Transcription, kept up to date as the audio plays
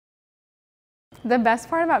The best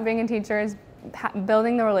part about being a teacher is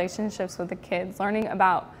building the relationships with the kids, learning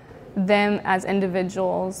about them as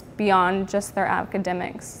individuals beyond just their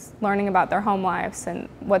academics, learning about their home lives and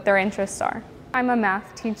what their interests are. I'm a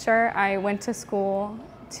math teacher. I went to school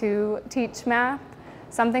to teach math.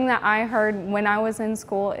 Something that I heard when I was in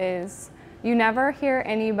school is you never hear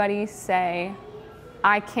anybody say,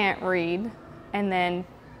 "I can't read," and then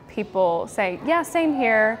people say, "Yeah, same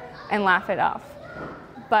here," and laugh it off.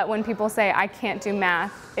 But when people say, "I can't do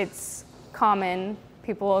math," it's common.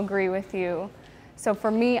 People agree with you. So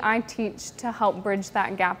for me, I teach to help bridge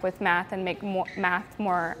that gap with math and make math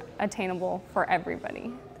more attainable for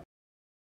everybody.